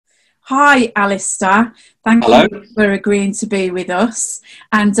Hi, Alistair. Thank Hello. you for agreeing to be with us.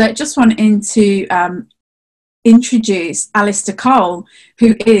 And just wanting to introduce Alistair Cole,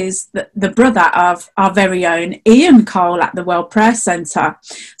 who is the brother of our very own Ian Cole at the World Prayer Centre.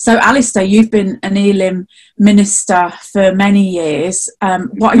 So, Alistair, you've been an Elim minister for many years.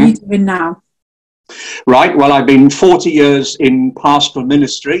 What are you doing now? Right. Well, I've been 40 years in pastoral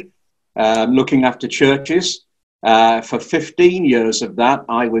ministry, looking after churches. For 15 years of that,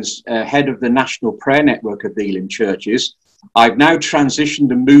 I was head of the National Prayer Network of the Elim churches. I've now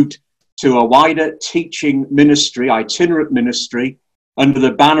transitioned and moved to a wider teaching ministry, itinerant ministry, under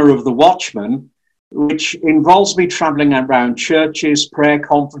the banner of the Watchman, which involves me traveling around churches, prayer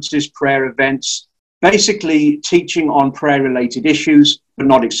conferences, prayer events, basically teaching on prayer-related issues, but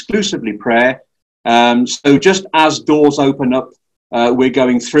not exclusively prayer. So just as doors open up, we're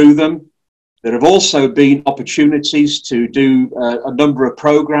going through them. There have also been opportunities to do a number of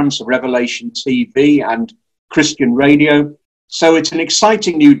programs for Revelation TV and Christian radio. So it's an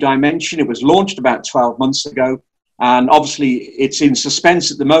exciting new dimension. It was launched about 12 months ago, and obviously it's in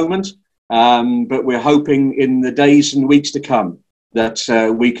suspense at the moment, but we're hoping in the days and weeks to come that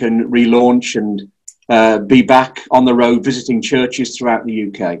we can relaunch and be back on the road visiting churches throughout the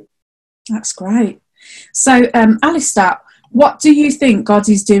UK. That's great. So, Alistair, what do you think God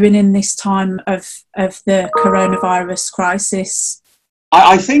is doing in this time of the coronavirus crisis?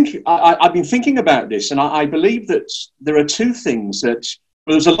 I think I've been thinking about this, and I believe that there are two things that,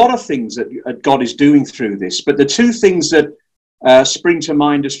 well, there's a lot of things that God is doing through this, but the two things that spring to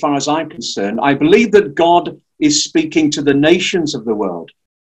mind as far as I'm concerned, I believe that God is speaking to the nations of the world.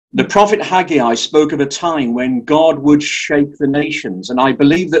 The prophet Haggai spoke of a time when God would shake the nations, and I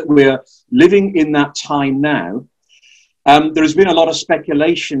believe that we're living in that time now. There has been a lot of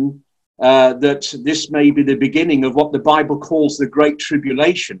speculation that this may be the beginning of what the Bible calls the Great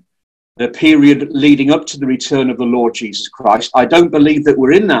Tribulation, the period leading up to the return of the Lord Jesus Christ. I don't believe that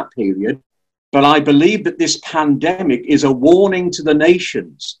we're in that period, but I believe that this pandemic is a warning to the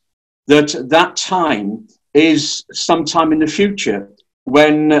nations that that time is sometime in the future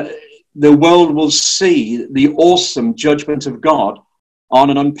when the world will see the awesome judgment of God on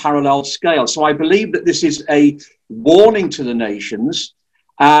an unparalleled scale. So I believe that this is a warning to the nations,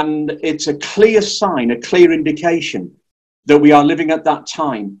 and it's a clear sign, a clear indication that we are living at that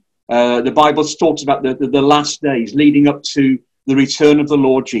time. The Bible talks about the last days leading up to the return of the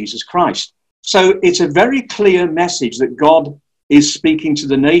Lord Jesus Christ. So it's a very clear message that God is speaking to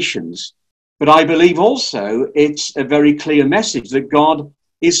the nations, but I believe also it's a very clear message that God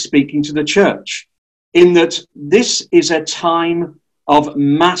is speaking to the church, in that this is a time of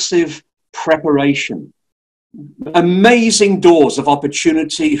massive preparation. Amazing doors of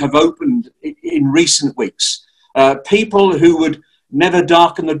opportunity have opened in recent weeks. People who would never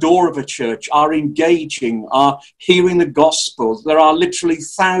darken the door of a church are engaging, are hearing the gospel. There are literally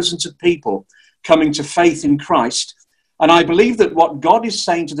thousands of people coming to faith in Christ. And I believe that what God is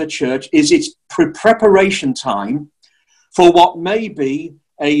saying to the church is it's preparation time for what may be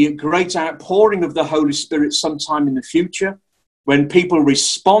a great outpouring of the Holy Spirit sometime in the future, when people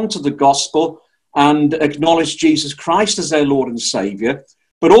respond to the gospel and acknowledge Jesus Christ as their Lord and Savior,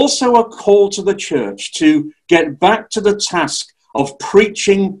 but also a call to the church to get back to the task of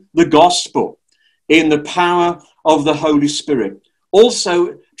preaching the gospel in the power of the Holy Spirit.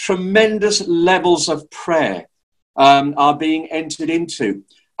 Also, tremendous levels of prayer are being entered into.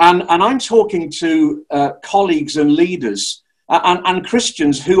 And I'm talking to colleagues and leaders and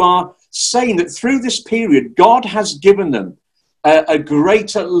Christians who are saying that through this period, God has given them a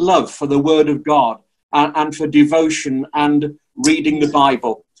greater love for the Word of God and for devotion and reading the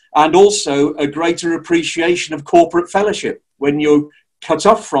Bible, and also a greater appreciation of corporate fellowship. When you're cut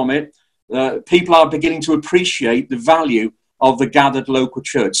off from it, people are beginning to appreciate the value of the gathered local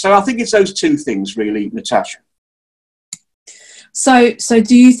church. So I think it's those two things, really, Natasha. So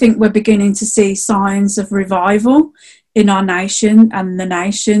do you think we're beginning to see signs of revival in our nation and the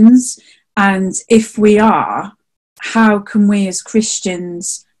nations? And if we are, how can we as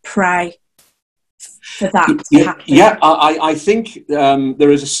Christians pray for that to happen? Yeah, I think there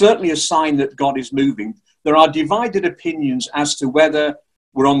is certainly a sign that God is moving. There are divided opinions as to whether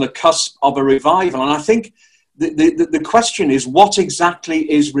we're on the cusp of a revival. And I think the question is, what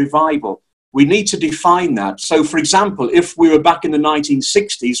exactly is revival? We need to define that. So, for example, if we were back in the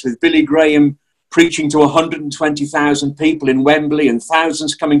 1960s with Billy Graham preaching to 120,000 people in Wembley and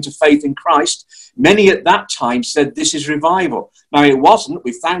thousands coming to faith in Christ, many at that time said this is revival. Now, it wasn't.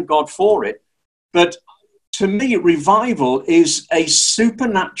 We thank God for it. But to me, revival is a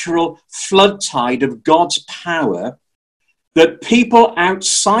supernatural flood tide of God's power that people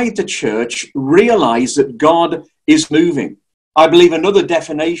outside the church realize that God is moving. I believe another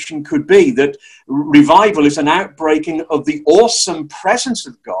definition could be that revival is an outbreaking of the awesome presence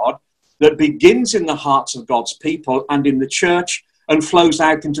of God that begins in the hearts of God's people and in the church and flows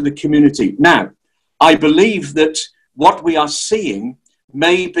out into the community. Now, I believe that what we are seeing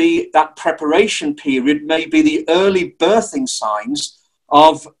may be that preparation period, may be the early birthing signs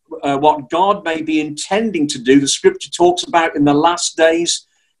of what God may be intending to do. The scripture talks about in the last days,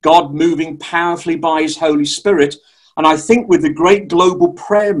 God moving powerfully by his Holy Spirit. And I think with the great global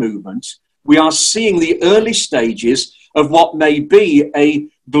prayer movement, we are seeing the early stages of what may be a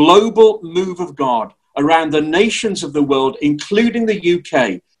global move of God around the nations of the world, including the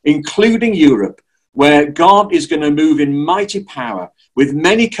UK, including Europe, where God is going to move in mighty power, with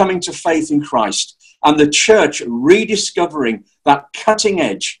many coming to faith in Christ, and the church rediscovering that cutting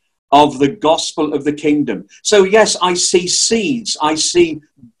edge of the gospel of the kingdom. So yes, I see seeds, I see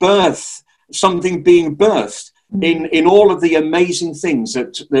birth, something being birthed in all of the amazing things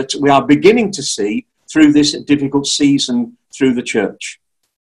that we are beginning to see through this difficult season through the church.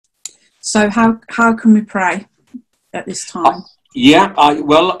 So how can we pray at this time?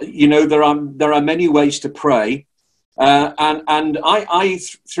 Well, you know, there are many ways to pray. And I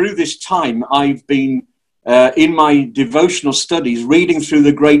through this time, I've been in my devotional studies reading through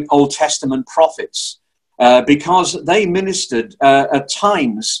the great Old Testament prophets because they ministered at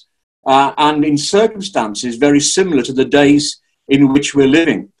times and in circumstances very similar to the days in which we're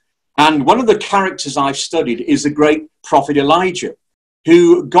living. And one of the characters I've studied is the great prophet Elijah,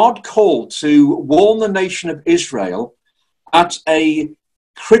 who God called to warn the nation of Israel at a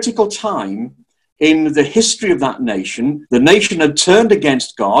critical time in the history of that nation. The nation had turned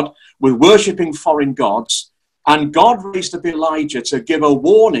against God, were worshipping foreign gods, and God raised up Elijah to give a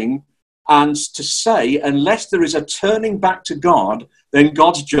warning and to say, unless there is a turning back to God, then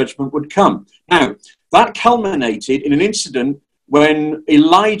God's judgment would come. Now, that culminated in an incident when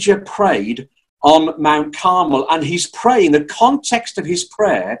Elijah prayed on Mount Carmel, and he's praying, the context of his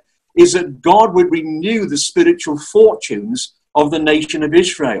prayer is that God would renew the spiritual fortunes of the nation of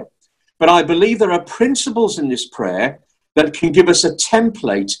Israel. But I believe there are principles in this prayer that can give us a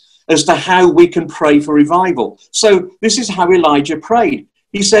template as to how we can pray for revival. So this is how Elijah prayed.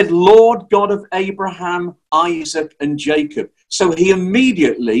 He said, Lord God of Abraham, Isaac, and Jacob. So he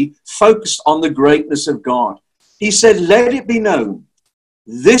immediately focused on the greatness of God. He said, let it be known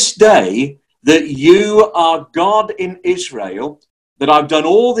this day that you are God in Israel, that I've done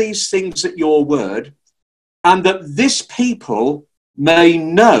all these things at your word, and that this people may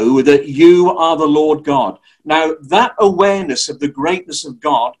know that you are the Lord God. Now, that awareness of the greatness of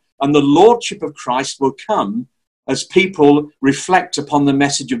God and the lordship of Christ will come as people reflect upon the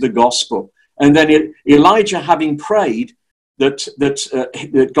message of the gospel. And then Elijah, having prayed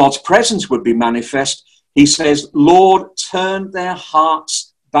that God's presence would be manifest, he says, Lord, turn their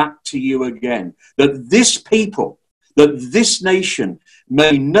hearts back to you again, that this people, that this nation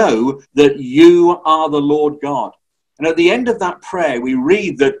may know that you are the Lord God. And at the end of that prayer, we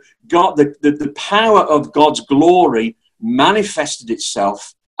read that God, the power of God's glory manifested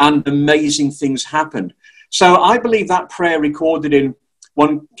itself and amazing things happened. So I believe that prayer recorded in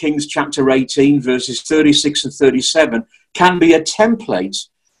 1 Kings chapter 18, verses 36 and 37, can be a template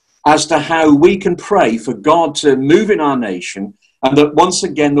as to how we can pray for God to move in our nation, and that once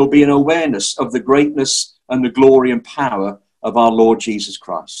again there'll be an awareness of the greatness and the glory and power of our Lord Jesus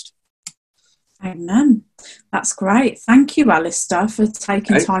Christ. Amen. That's great. Thank you, Alistair, for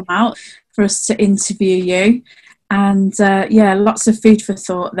taking time out for us to interview you. And lots of food for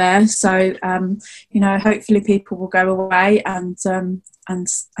thought there. So, hopefully people will go away and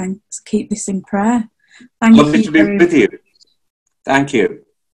keep this in prayer. Thank you. Lovely to be with you. Thank you.